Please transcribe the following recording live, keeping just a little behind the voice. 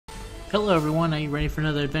Hello everyone, are you ready for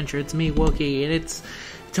another adventure? It's me, Wokey, and it's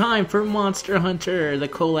time for Monster Hunter! The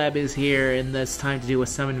collab is here, and it's time to do a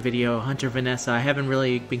summon video. Hunter Vanessa. I haven't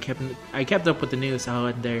really been I kept up with the news. Oh,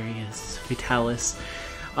 and there he is. Vitalis.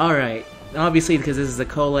 Alright. Obviously, because this is a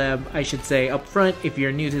collab, I should say up front, if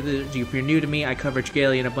you're new to me, I cover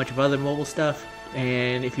Dragalia and a bunch of other mobile stuff.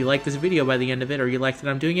 And if you like this video by the end of it, or you like that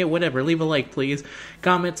I'm doing it, whatever, leave a like, please.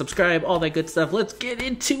 Comment, subscribe, all that good stuff. Let's get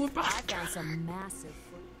into it.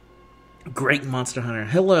 Great Monster Hunter.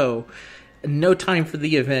 Hello. No time for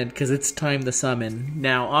the event, because it's time to summon.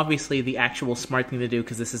 Now, obviously, the actual smart thing to do,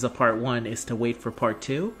 because this is a part 1, is to wait for part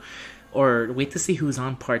 2. Or wait to see who's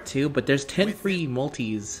on part 2. But there's 10 free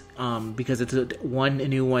multis, because it's a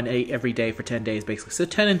new one every day for 10 days, basically. So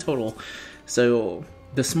 10 in total. So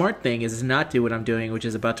the smart thing is not do what I'm doing, which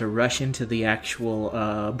is about to rush into the actual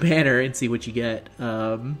banner and see what you get.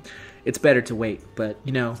 It's better to wait, but,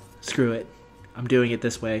 you know, screw it. I'm doing it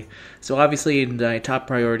this way. So obviously my top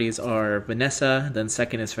priorities are Vanessa, then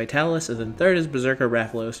second is Vitalis, and then third is Berserker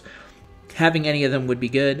Rathalos. Having any of them would be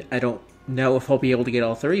good. I don't know if I'll be able to get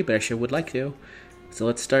all 3, but I sure would like to. So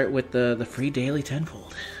let's start with the free daily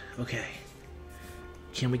tenfold. Okay.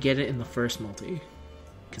 Can we get it in the first multi?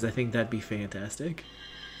 Because I think that'd be fantastic.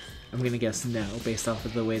 I'm going to guess no, based off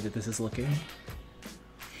of the way that this is looking.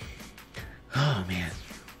 Oh, man.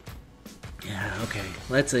 Yeah, okay.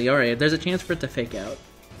 Let's see. Alright, there's a chance for it to fake out.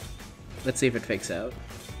 Let's see if it fakes out.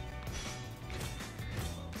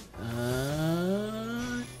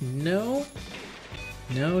 No.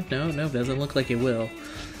 No, doesn't look like it will.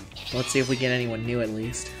 Let's see if we get anyone new at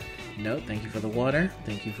least. No, thank you for the water.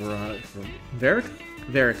 Thank you for Verica?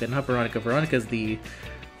 Verica, not Veronica. Veronica's the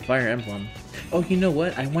Fire Emblem. Oh, you know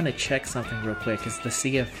what? I want to check something real quick, is to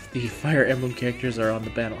see if the Fire Emblem characters are on the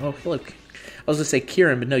battle. Oh, look. I was gonna say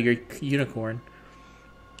Kieran, but no, you're Unicorn.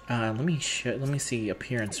 Let me see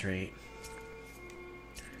appearance rate.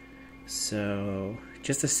 So,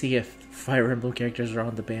 just to see if Fire Emblem characters are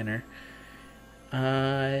on the banner.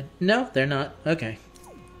 No, they're not. Okay.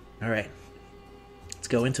 Alright. Let's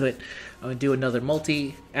go into it. I'm gonna do another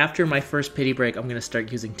multi. After my first pity break, I'm gonna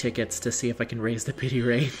start using tickets to see if I can raise the pity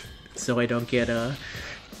rate. So I don't get,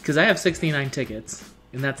 because I have 69 tickets.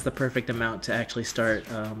 And that's the perfect amount to actually start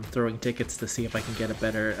throwing tickets to see if I can get a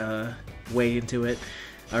better way into it.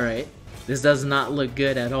 Alright, this does not look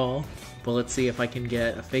good at all, but let's see if I can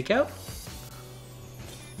get a fake out.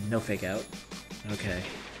 No fake out. Okay.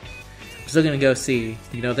 I'm still gonna go see.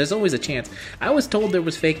 You know, there's always a chance. I was told there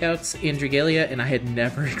was fake outs in Dragalia, and I had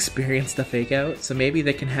never experienced a fake out, so maybe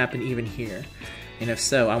they can happen even here. And if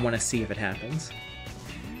so, I want to see if it happens.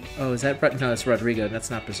 Oh, is that... No, that's Rodrigo.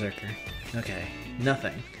 That's not Berserker. Okay.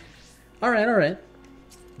 Nothing. Alright.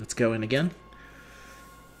 Let's go in again.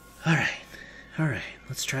 Alright.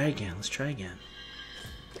 Let's try again.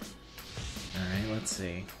 Alright, let's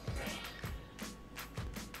see.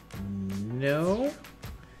 No.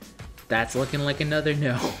 That's looking like another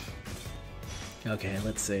no. Okay,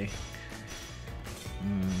 let's see.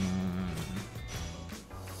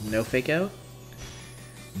 No fake out?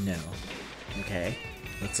 No. Okay.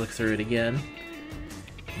 Let's look through it again.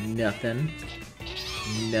 Nothing.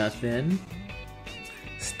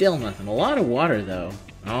 Still nothing. A lot of water, though.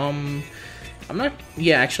 I'm not...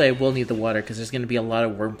 Yeah, actually, I will need the water, because there's going to be a lot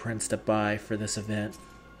of worm prints to buy for this event.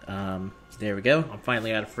 There we go. I'm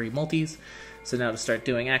finally out of free multis. So now to start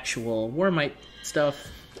doing actual Wormite stuff.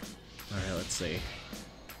 Alright, let's see.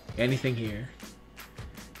 Anything here?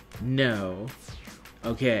 No.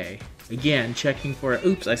 Okay. Again, checking for...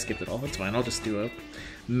 Oops, I skipped it all. That's fine. I'll just do a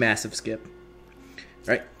massive skip.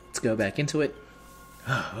 Alright, let's go back into it.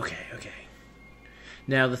 Oh, okay.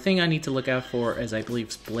 Now, the thing I need to look out for is, I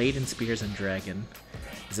believe, Blade and Spears and Dragon.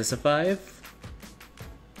 Is this a 5?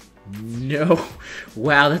 No.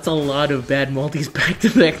 Wow, that's a lot of bad multis back to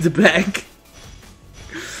back.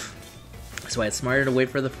 That's why it's smarter to wait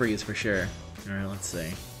for the freeze, for sure. Alright, let's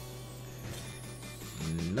see.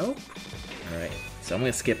 Nope. Alright, so I'm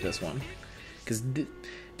going to skip this one. Because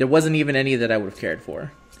there wasn't even any that I would have cared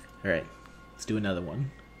for. Alright, let's do another one.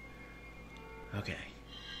 Okay.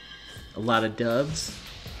 A lot of doves.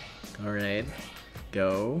 Alright.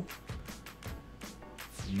 Go.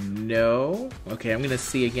 No. Okay, I'm gonna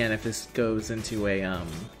see again if this goes into a, let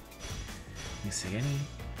me see, any?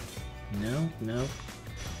 No.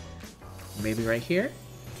 Maybe right here?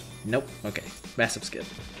 Nope. Okay. Massive skip.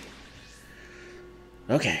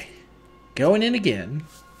 Okay. Going in again.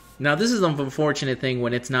 Now, this is the unfortunate thing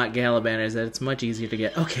when it's not Galaban, is that it's much easier to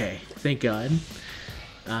get. Okay. Thank God.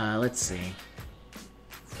 Let's see.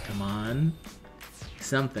 Come on.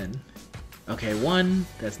 Something. Okay, 1.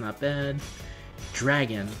 That's not bad.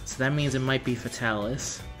 Dragon. So that means it might be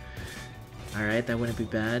Vitalis. Alright, that wouldn't be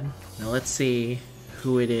bad. Now let's see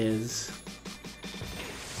who it is.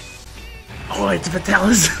 Oh, it's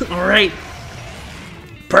Vitalis! Alright!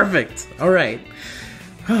 Perfect! Alright.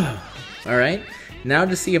 Alright, now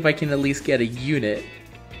to see if I can at least get a unit.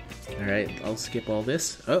 Alright, I'll skip all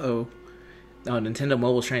this. Uh-oh. Oh, Nintendo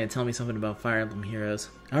Mobile's trying to tell me something about Fire Emblem Heroes.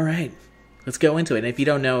 Alright, let's go into it. And if you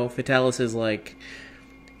don't know, Vitalis is like...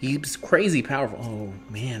 he's crazy powerful. Oh,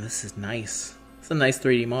 man, this is nice. It's a nice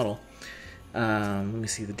 3D model. Let me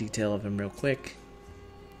see the detail of him real quick.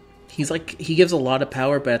 He's like, he gives a lot of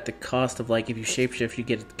power, but at the cost of, like, if you shapeshift, you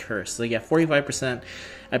get a curse. So yeah, 45%.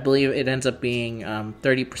 I believe it ends up being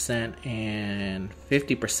 30% and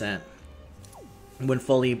 50% when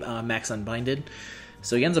fully max unbinded.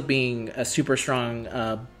 So he ends up being a super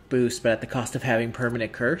strong boost, but at the cost of having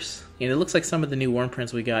permanent curse. And it looks like some of the new Worm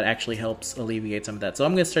Prints we got actually helps alleviate some of that. So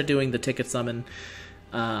I'm going to start doing the ticket summon.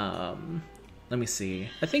 Let me see.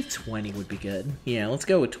 I think 20 would be good. Yeah, let's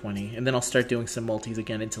go with 20. And then I'll start doing some multis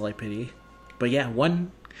again until I pity. But yeah,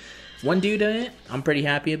 one dude in it. I'm pretty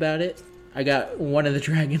happy about it. I got one of the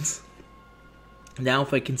dragons. Now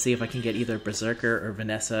if I can see if I can get either Berserker or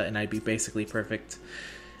Vanessa, and I'd be basically perfect.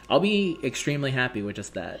 I'll be extremely happy with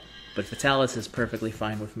just that. But Vitalis is perfectly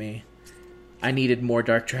fine with me. I needed more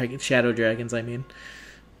Shadow Dragons, I mean.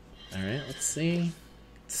 Alright, let's see.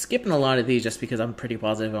 Skipping a lot of these just because I'm pretty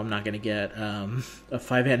positive I'm not going to get a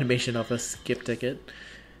 5 animation off a skip ticket.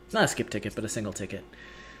 Not a skip ticket, but a single ticket.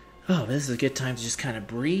 Oh, this is a good time to just kind of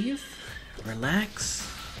breathe, relax.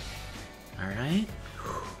 Alright.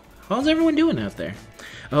 How's everyone doing out there?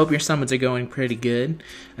 I hope your summons are going pretty good.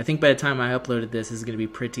 I think by the time I uploaded this is going to be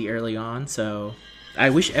pretty early on, so I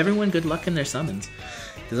wish everyone good luck in their summons.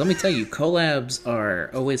 Because let me tell you, collabs are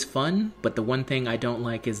always fun, but the one thing I don't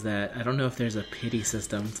like is that I don't know if there's a pity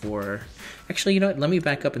system for... Actually, you know what? Let me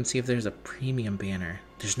back up and see if there's a premium banner.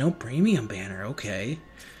 There's no premium banner, okay.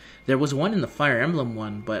 There was one in the Fire Emblem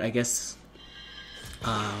one, but I guess...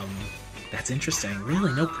 that's interesting.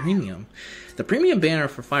 Really, no premium. The premium banner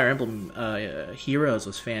for Fire Emblem Heroes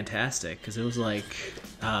was fantastic, because it was like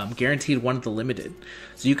guaranteed one of the limited.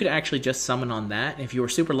 So you could actually just summon on that. If you were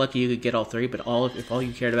super lucky, you could get all 3, but if all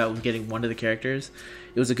you cared about was getting one of the characters,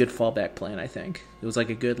 it was a good fallback plan, I think. It was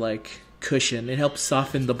like a good like cushion. It helped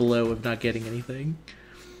soften the blow of not getting anything.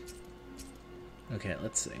 Okay,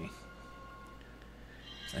 let's see.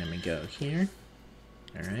 Let me go here.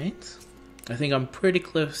 Alright. I think I'm pretty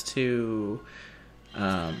close to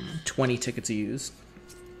 20 tickets used.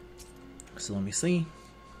 So let me see.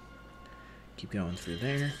 Keep going through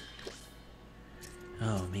there.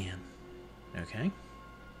 Oh man. Okay.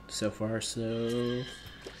 So far, so...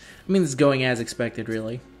 I mean, it's going as expected,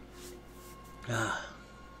 really. That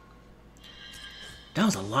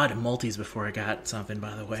was a lot of multis before I got something,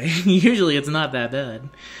 by the way. Usually it's not that bad.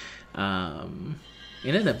 It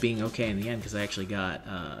ended up being okay in the end, because I actually got...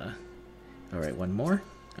 Alright, one more.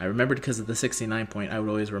 I remembered because of the 69 point, I would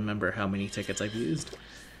always remember how many tickets I've used.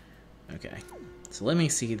 Okay, so let me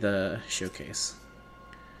see the showcase.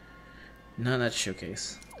 No, not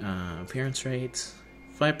showcase. Appearance rate,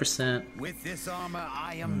 5%. With this armor,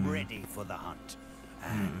 I am ready for the hunt.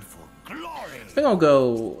 And for glory. I think I'll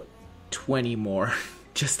go 20 more,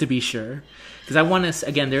 just to be sure. Because I want to,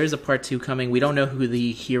 again, there is a part 2 coming. We don't know who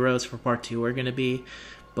the heroes for part 2 are going to be.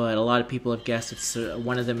 But a lot of people have guessed it's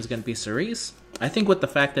one of them is going to be Cerise. I think with the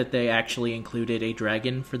fact that they actually included a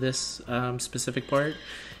dragon for this specific part,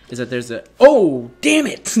 is that there's a... Oh, damn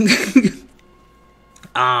it!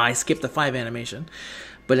 I skipped the 5 animation.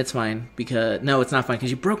 But it's fine, because... No, it's not fine,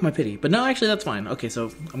 because you broke my pity. But no, actually, that's fine. Okay, so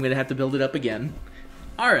I'm going to have to build it up again.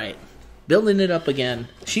 Alright. Building it up again.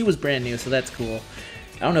 She was brand new, so that's cool.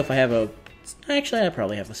 I don't know if I have a... Actually, I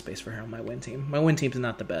probably have a space for her on my win team. My win team's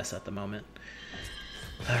not the best at the moment.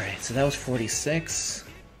 Alright, so that was 46.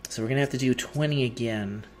 So we're going to have to do 20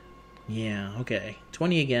 again. Yeah, okay.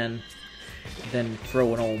 20 again. Then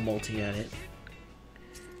throw an old multi at it.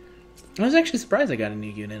 I was actually surprised I got a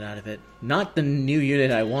new unit out of it. Not the new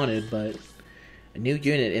unit I wanted, but a new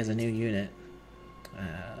unit is a new unit.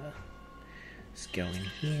 Let's go in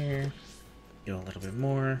here. Go a little bit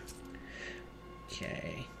more.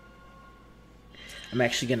 Okay. I'm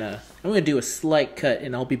gonna do a slight cut,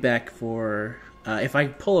 and I'll be back for... if I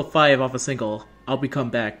pull a 5 off a single, I'll come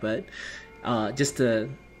back, but just to,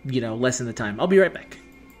 lessen the time. I'll be right back.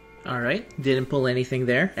 Alright, didn't pull anything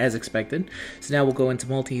there, as expected. So now we'll go into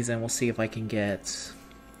multis, and we'll see if I can get...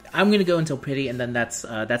 I'm going to go until pity, and then that's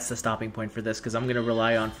the stopping point for this, because I'm going to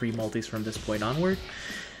rely on free multis from this point onward,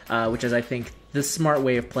 which is, I think, the smart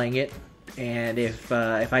way of playing it. And if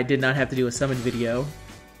I did not have to do a summon video,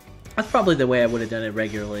 That's probably the way I would have done it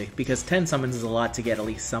regularly, because 10 summons is a lot to get at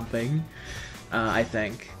least something, I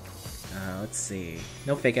think. Let's see.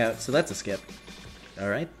 No fake out, so that's a skip.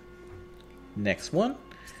 Alright. Next one.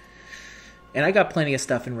 And I got plenty of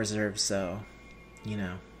stuff in reserve, so, you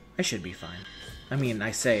know, I should be fine. I mean,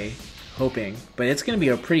 I say, hoping, but it's going to be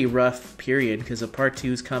a pretty rough period, because part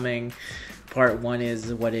 2's coming, part 1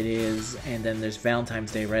 is what it is, and then there's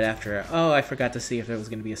Valentine's Day right after. Oh, I forgot to see if there was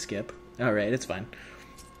going to be a skip. Alright, it's fine.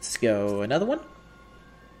 Let's go another one.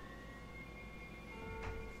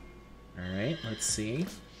 Alright, let's see.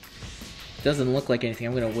 Doesn't look like anything.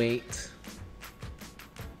 I'm going to wait.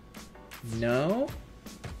 No?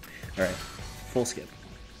 Alright, full skip.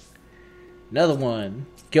 Another one.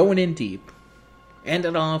 Going in deep. End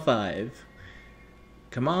it on 5.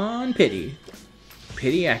 Come on, pity.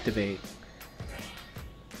 Pity activate.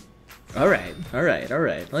 Alright, alright,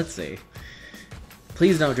 alright. Let's see.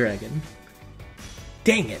 Please no dragon.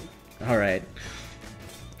 Dang it! Alright.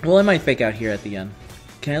 Well, I might fake out here at the end.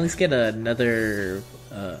 Can I at least get another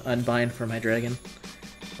unbind for my dragon?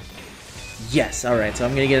 Yes, alright, so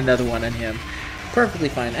I'm gonna get another one on him. Perfectly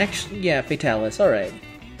fine. Actually, yeah, Fatalis, alright.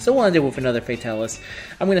 So we'll end it with another Fatalis.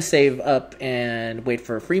 I'm gonna save up and wait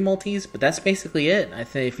for free multis, but that's basically it. I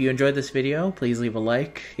think if you enjoyed this video, please leave a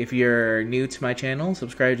like. If you're new to my channel,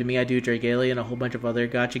 subscribe to me. I do Dragalia and a whole bunch of other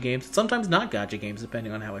gacha games. Sometimes not gacha games,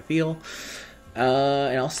 depending on how I feel.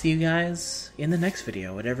 And I'll see you guys in the next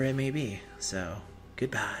video, whatever it may be. So,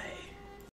 goodbye.